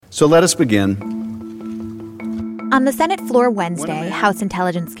So let us begin. On the Senate floor Wednesday, House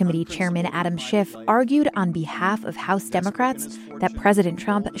Intelligence Committee Chairman Adam Schiff argued on behalf of House Democrats that President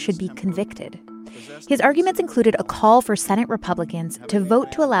Trump should be convicted. His arguments included a call for Senate Republicans to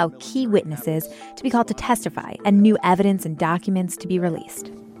vote to allow key witnesses to be called to testify and new evidence and documents to be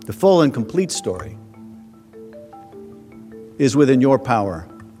released. The full and complete story is within your power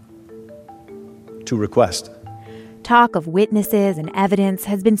to request. Talk of witnesses and evidence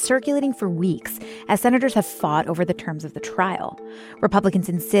has been circulating for weeks as senators have fought over the terms of the trial. Republicans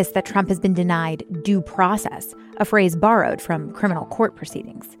insist that Trump has been denied due process, a phrase borrowed from criminal court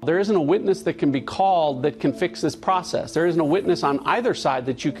proceedings. There isn't a witness that can be called that can fix this process. There isn't a witness on either side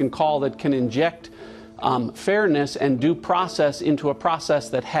that you can call that can inject fairness and due process into a process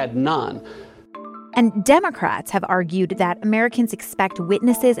that had none. And Democrats have argued that Americans expect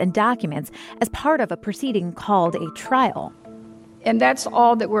witnesses and documents as part of a proceeding called a trial. And that's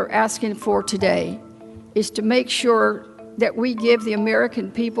all that we're asking for today, is to make sure that we give the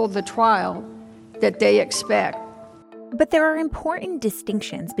American people the trial that they expect. But there are important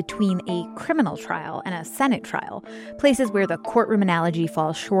distinctions between a criminal trial and a Senate trial, places where the courtroom analogy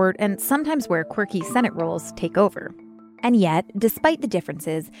falls short and sometimes where quirky Senate rules take over. And yet, despite the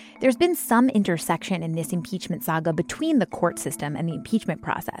differences, there's been some intersection in this impeachment saga between the court system and the impeachment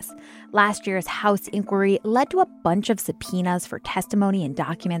process. Last year's House inquiry led to a bunch of subpoenas for testimony and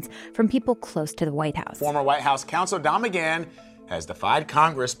documents from people close to the White House. Former White House counsel Don McGahn has defied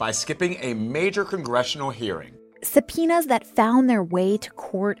Congress by skipping a major congressional hearing. Subpoenas that found their way to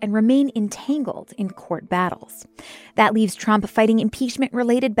court and remain entangled in court battles. That leaves Trump fighting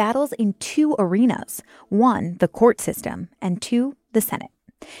impeachment-related battles in two arenas. One, the court system, and two, the Senate.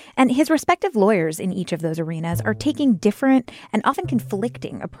 And his respective lawyers in each of those arenas are taking different and often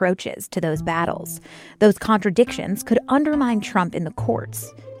conflicting approaches to those battles. Those contradictions could undermine Trump in the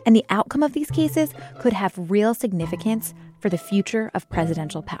courts, and the outcome of these cases could have real significance for the future of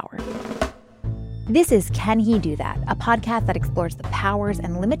presidential power. This is Can He Do That?, a podcast that explores the powers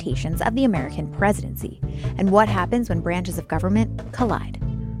and limitations of the American presidency and what happens when branches of government collide.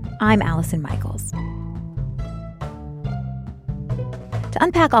 I'm Allison Michaels. To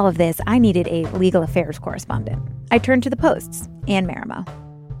unpack all of this, I needed a legal affairs correspondent. I turned to the Post's Ann Marimo.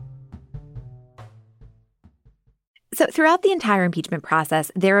 So throughout the entire impeachment process,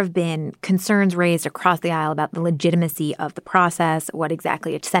 there have been concerns raised across the aisle about the legitimacy of the process, what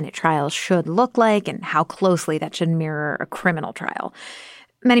exactly a Senate trial should look like, and how closely that should mirror a criminal trial.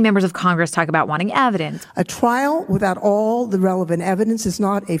 Many members of Congress talk about wanting evidence. A trial without all the relevant evidence is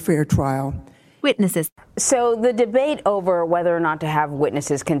not a fair trial. Witnesses. So the debate over whether or not to have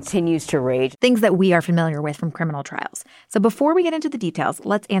witnesses continues to rage. Things that we are familiar with from criminal trials. So before we get into the details,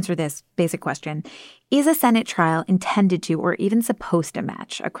 let's answer this basic question. Is a Senate trial intended to or even supposed to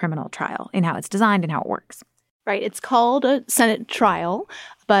match a criminal trial in how it's designed and how it works? Right. It's called a Senate trial,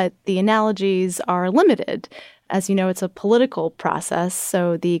 but the analogies are limited. As you know, it's a political process,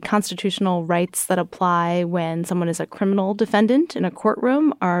 so the constitutional rights that apply when someone is a criminal defendant in a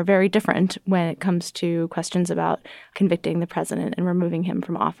courtroom are very different when it comes to questions about convicting the president and removing him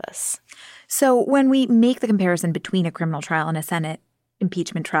from office. So when we make the comparison between a criminal trial and a Senate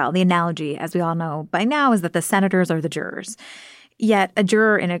impeachment trial, the analogy, as we all know by now, is that the senators are the jurors. Yet a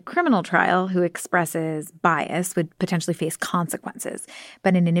juror in a criminal trial who expresses bias would potentially face consequences.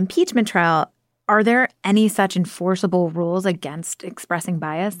 But in an impeachment trial, are there any such enforceable rules against expressing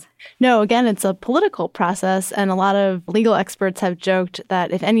bias? No, again, it's a political process, and a lot of legal experts have joked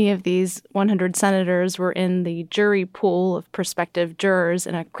that if any of these 100 senators were in the jury pool of prospective jurors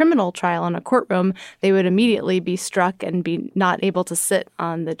in a criminal trial in a courtroom, they would immediately be struck and be not able to sit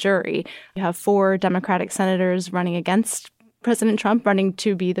on the jury. You have 4 Democratic senators running against President Trump, running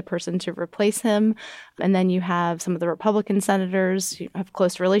to be the person to replace him. And then you have some of the Republican senators who have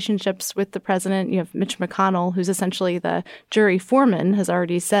close relationships with the president. You have Mitch McConnell, who's essentially the jury foreman, has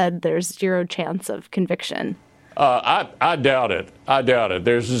already said there's 0 chance of conviction. I doubt it. I doubt it.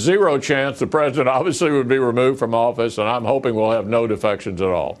 There's 0 chance the president obviously would be removed from office, and I'm hoping we'll have no defections at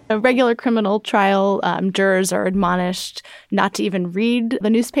all. A regular criminal trial, jurors are admonished not to even read the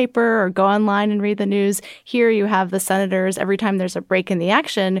newspaper or go online and read the news. Here you have the senators, every time there's a break in the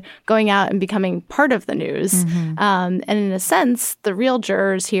action, going out and becoming part of the news. Mm-hmm. And in a sense, the real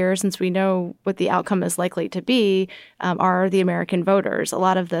jurors here, since we know what the outcome is likely to be, are the American voters. A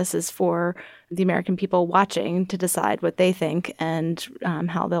lot of this is for the American people watching to decide what they think and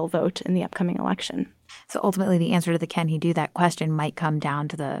how they'll vote in the upcoming election. So ultimately, the answer to the can he do that question might come down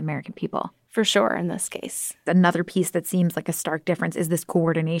to the American people. For sure, in this case. Another piece that seems like a stark difference is this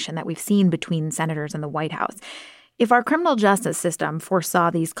coordination that we've seen between senators and the White House. If our criminal justice system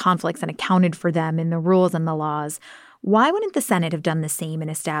foresaw these conflicts and accounted for them in the rules and the laws, why wouldn't the Senate have done the same in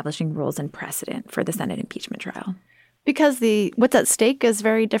establishing rules and precedent for the Senate impeachment trial? Because what's at stake is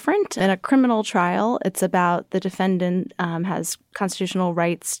very different. In a criminal trial, it's about the defendant has constitutional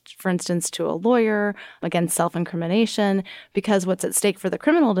rights, for instance, to a lawyer, against self-incrimination, because what's at stake for the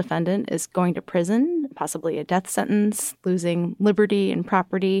criminal defendant is going to prison, possibly a death sentence, losing liberty and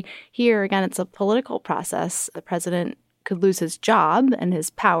property. Here, again, it's a political process. The president could lose his job and his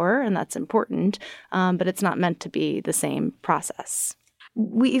power, and that's important, but it's not meant to be the same process.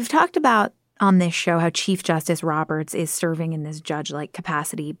 We've talked about on this show how Chief Justice Roberts is serving in this judge-like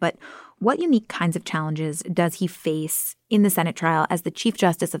capacity, but what unique kinds of challenges does he face in the Senate trial as the Chief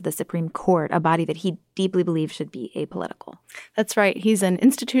Justice of the Supreme Court, a body that he deeply believes should be apolitical? That's right. He's an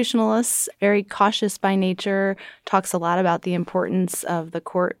institutionalist, very cautious by nature, talks a lot about the importance of the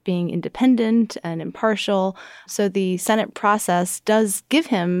court being independent and impartial. So the Senate process does give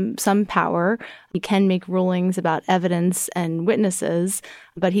him some power. He can make rulings about evidence and witnesses,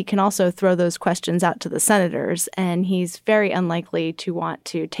 but he can also throw those questions out to the senators, and he's very unlikely to want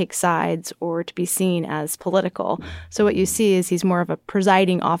to take sides or to be seen as political. So what you see is he's more of a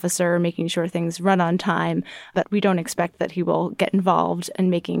presiding officer, making sure things run on time, but we don't expect that he will get involved in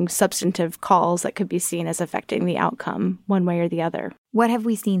making substantive calls that could be seen as affecting the outcome one way or the other. What have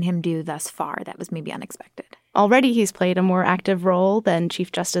we seen him do thus far that was maybe unexpected? Already he's played a more active role than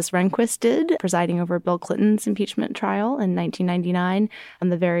Chief Justice Rehnquist did, presiding over Bill Clinton's impeachment trial in 1999. On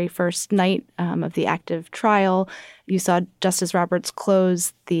the very first night of the active trial, you saw Justice Roberts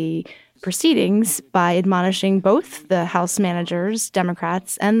close the proceedings by admonishing both the House managers,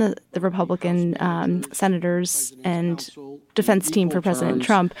 Democrats, and the Republican senators and defense team for President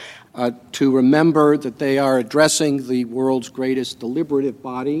Trump. To remember that they are addressing the world's greatest deliberative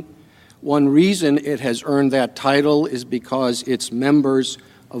body. One reason it has earned that title is because its members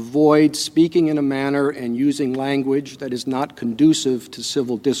avoid speaking in a manner and using language that is not conducive to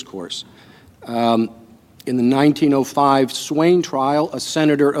civil discourse. In the 1905 Swain trial, a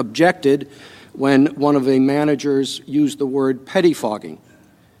senator objected when one of the managers used the word pettifogging,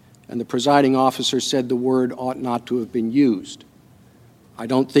 and the presiding officer said the word ought not to have been used. I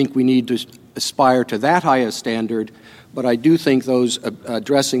don't think we need to aspire to that high a standard, but I do think those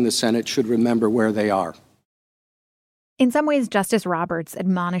addressing the Senate should remember where they are. In some ways, Justice Roberts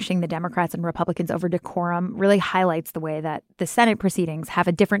admonishing the Democrats and Republicans over decorum really highlights the way that the Senate proceedings have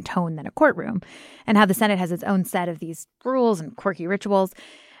a different tone than a courtroom, and how the Senate has its own set of these rules and quirky rituals.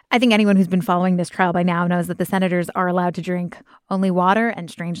 I think anyone who's been following this trial by now knows that the senators are allowed to drink only water and,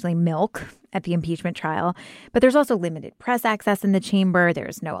 strangely, milk at the impeachment trial. But there's also limited press access in the chamber.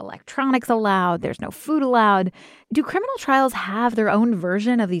 There's no electronics allowed. There's no food allowed. Do criminal trials have their own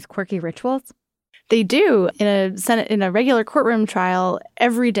version of these quirky rituals? They do. In a regular courtroom trial,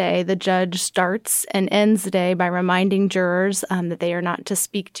 every day the judge starts and ends the day by reminding jurors that they are not to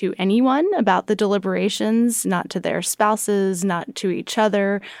speak to anyone about the deliberations, not to their spouses, not to each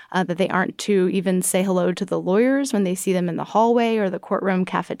other, that they aren't to even say hello to the lawyers when they see them in the hallway or the courtroom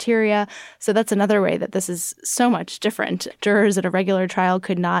cafeteria. So that's another way that this is so much different. Jurors at a regular trial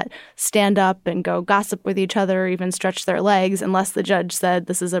could not stand up and go gossip with each other, even stretch their legs, unless the judge said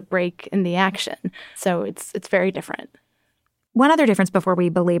this is a break in the action. So it's very different. One other difference before we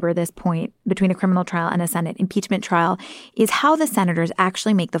belabor this point between a criminal trial and a Senate impeachment trial is how the senators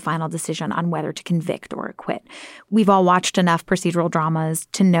actually make the final decision on whether to convict or acquit. We've all watched enough procedural dramas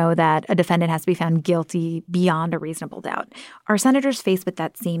to know that a defendant has to be found guilty beyond a reasonable doubt. Are senators faced with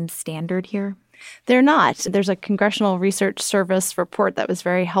that same standard here? They're not. There's a Congressional Research Service report that was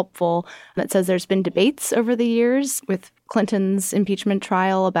very helpful that says there's been debates over the years with Clinton's impeachment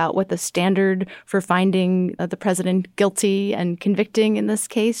trial about what the standard for finding the president guilty and convicting in this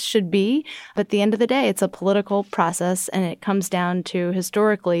case should be. But at the end of the day, it's a political process, and it comes down to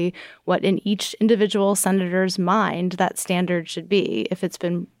historically what in each individual senator's mind that standard should be if it's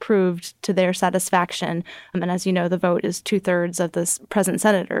been proved to their satisfaction. And as you know, the vote is 2/3 of the present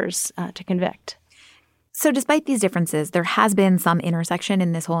senators to convict. So despite these differences, there has been some intersection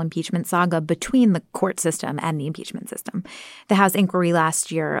in this whole impeachment saga between the court system and the impeachment system. The House inquiry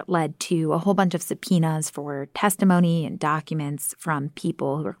last year led to a whole bunch of subpoenas for testimony and documents from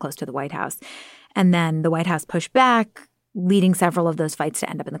people who are close to the White House. And then the White House pushed back, leading several of those fights to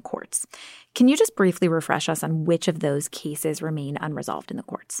end up in the courts. Can you just briefly refresh us on which of those cases remain unresolved in the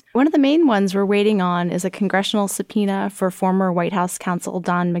courts? One of the main ones we're waiting on is a congressional subpoena for former White House counsel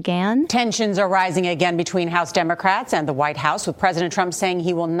Don McGahn. Tensions are rising again between House Democrats and the White House, with President Trump saying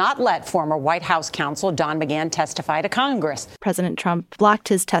he will not let former White House counsel Don McGahn testify to Congress. President Trump blocked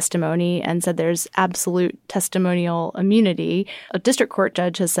his testimony and said there's absolute testimonial immunity. A district court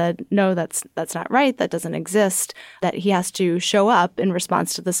judge has said, no, that's not right. That doesn't exist, that he has to show up in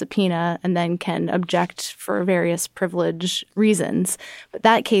response to the subpoena and then can object for various privilege reasons. But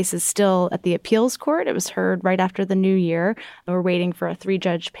that case is still at the appeals court. It was heard right after the new year. We're waiting for a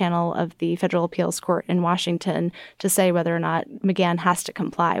 3-judge panel of the federal appeals court in Washington to say whether or not McGahn has to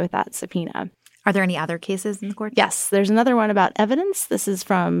comply with that subpoena. Are there any other cases in the court? Yes, there's another one about evidence. This is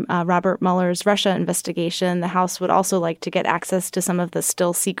from Robert Mueller's Russia investigation. The House would also like to get access to some of the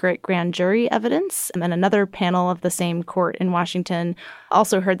still secret grand jury evidence. And another panel of the same court in Washington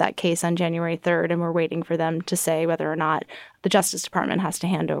also heard that case on January 3rd, and we're waiting for them to say whether or not the Justice Department has to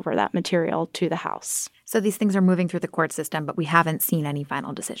hand over that material to the House. So these things are moving through the court system, but we haven't seen any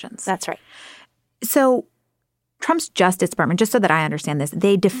final decisions. That's right. So Trump's Justice Department, just so that I understand this,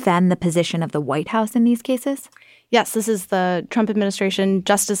 they defend the position of the White House in these cases? Yes, this is the Trump administration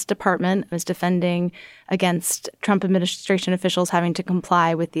Justice Department was defending against Trump administration officials having to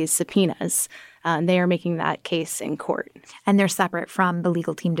comply with these subpoenas. They are making that case in court. And they're separate from the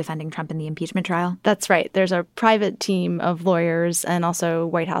legal team defending Trump in the impeachment trial? That's right. There's a private team of lawyers and also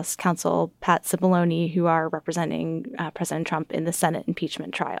White House counsel Pat Cipollone who are representing President Trump in the Senate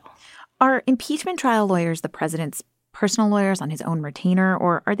impeachment trial. Are impeachment trial lawyers the president's personal lawyers on his own retainer,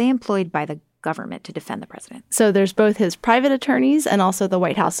 or are they employed by the government to defend the president? So there's both his private attorneys and also the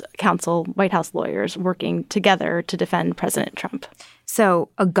White House counsel, White House lawyers working together to defend President Trump. So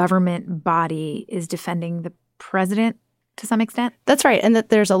a government body is defending the president to some extent? That's right. And that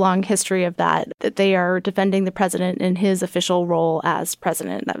there's a long history of that they are defending the president in his official role as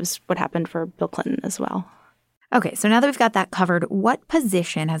president. That was what happened for Bill Clinton as well. Okay, so now that we've got that covered, what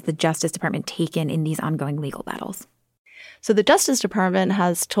position has the Justice Department taken in these ongoing legal battles? So the Justice Department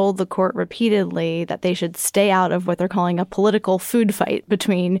has told the court repeatedly that they should stay out of what they're calling a political food fight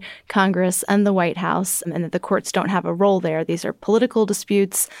between Congress and the White House, and that the courts don't have a role there. These are political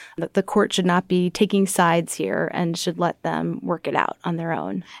disputes, that the court should not be taking sides here and should let them work it out on their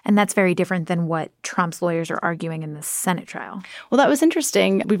own. And that's very different than what Trump's lawyers are arguing in the Senate trial. Well, that was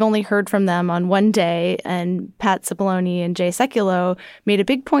interesting. We've only heard from them on one day, and Pat Cipollone and Jay Sekulow made a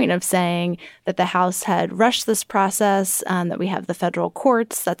big point of saying that the House had rushed this process, that we have the federal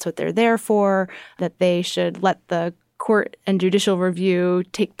courts, that's what they're there for, that they should let the court and judicial review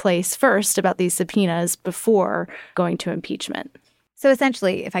take place first about these subpoenas before going to impeachment. So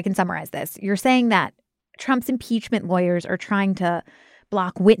essentially, if I can summarize this, you're saying that Trump's impeachment lawyers are trying to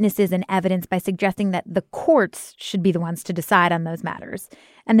block witnesses and evidence by suggesting that the courts should be the ones to decide on those matters.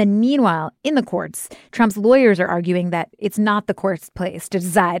 And then meanwhile, in the courts, Trump's lawyers are arguing that it's not the court's place to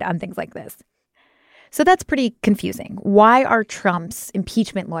decide on things like this. So that's pretty confusing. Why are Trump's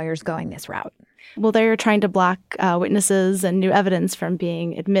impeachment lawyers going this route? Well, they're trying to block witnesses and new evidence from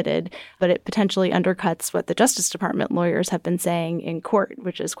being admitted, but it potentially undercuts what the Justice Department lawyers have been saying in court,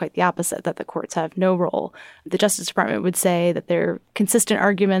 which is quite the opposite, that the courts have no role. The Justice Department would say that they're consistent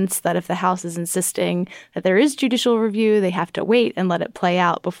arguments that if the House is insisting that there is judicial review, they have to wait and let it play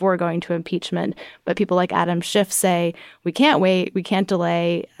out before going to impeachment. But people like Adam Schiff say, we can't wait, we can't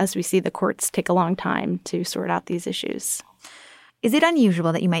delay, as we see the courts take a long time to sort out these issues. Is it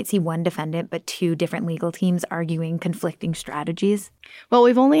unusual that you might see one defendant but two different legal teams arguing conflicting strategies? Well,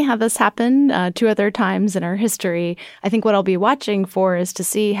 we've only had this happen 2 other times in our history. I think what I'll be watching for is to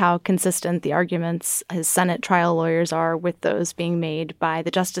see how consistent the arguments his Senate trial lawyers are with those being made by the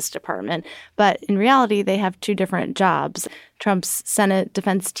Justice Department. But in reality, they have 2 different jobs. Trump's Senate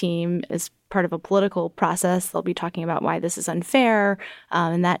defense team is part of a political process. They'll be talking about why this is unfair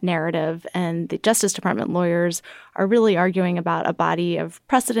and that narrative. And the Justice Department lawyers are really arguing about a body of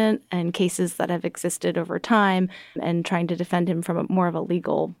precedent and cases that have existed over time and trying to defend him from more of a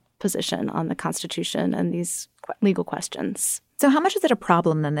legal position on the Constitution and these legal questions. So how much is it a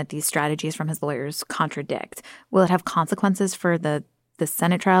problem then that these strategies from his lawyers contradict? Will it have consequences for the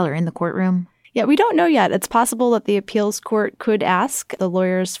Senate trial or in the courtroom? Yeah, we don't know yet. It's possible that the appeals court could ask the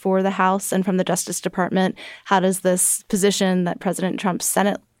lawyers for the House and from the Justice Department, how does this position that President Trump's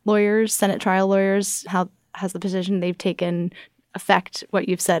Senate trial lawyers, how has the position they've taken affect what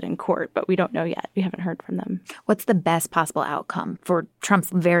you've said in court? But we don't know yet. We haven't heard from them. What's the best possible outcome for Trump's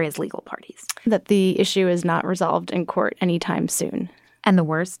various legal parties? That the issue is not resolved in court anytime soon. And the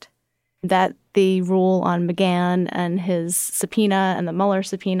worst? that they rule on McGahn and his subpoena and the Mueller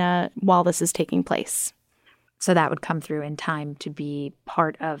subpoena while this is taking place. So that would come through in time to be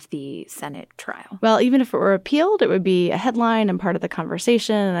part of the Senate trial. Well, even if it were appealed, it would be a headline and part of the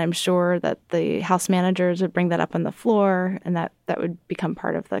conversation. And I'm sure that the House managers would bring that up on the floor, and that would become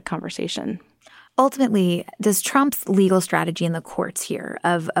part of the conversation. Ultimately, does Trump's legal strategy in the courts here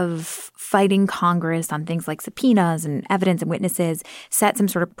of fighting Congress on things like subpoenas and evidence and witnesses set some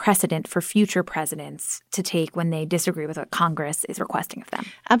sort of precedent for future presidents to take when they disagree with what Congress is requesting of them?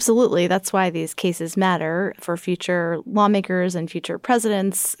 Absolutely. That's why these cases matter for future lawmakers and future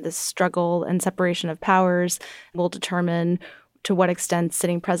presidents. This struggle and separation of powers will determine to what extent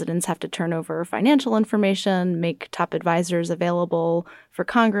sitting presidents have to turn over financial information, make top advisors available for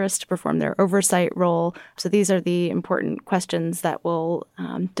Congress to perform their oversight role. So these are the important questions that will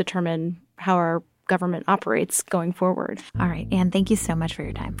determine how our government operates going forward. All right. Anne, thank you so much for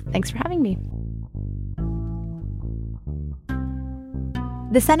your time. Thanks for having me.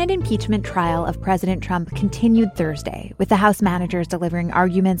 The Senate impeachment trial of President Trump continued Thursday, with the House managers delivering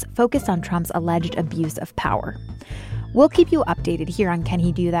arguments focused on Trump's alleged abuse of power. We'll keep you updated here on Can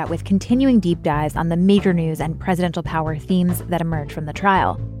He Do That with continuing deep dives on the major news and presidential power themes that emerge from the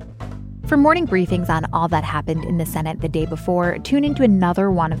trial. For morning briefings on all that happened in the Senate the day before, tune into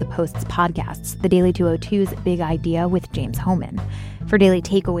another one of the Post's podcasts, The Daily 202's Big Idea with James Hohmann. For daily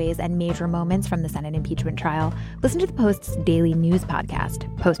takeaways and major moments from the Senate impeachment trial, listen to the Post's daily news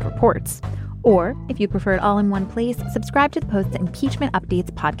podcast, Post Reports. Or, if you prefer it all in one place, subscribe to the Post's Impeachment Updates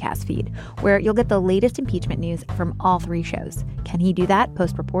podcast feed, where you'll get the latest impeachment news from all three shows: Can He Do That,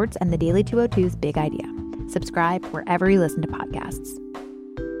 Post Reports, and The Daily 202's Big Idea. Subscribe wherever you listen to podcasts.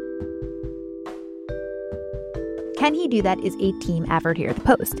 Can He Do That is a team effort here at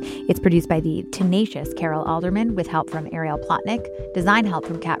The Post. It's produced by the tenacious Carol Alderman with help from Ariel Plotnick, design help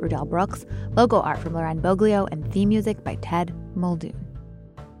from Kat Rudell Brooks, logo art from Loren Boglio, and theme music by Ted Muldoon.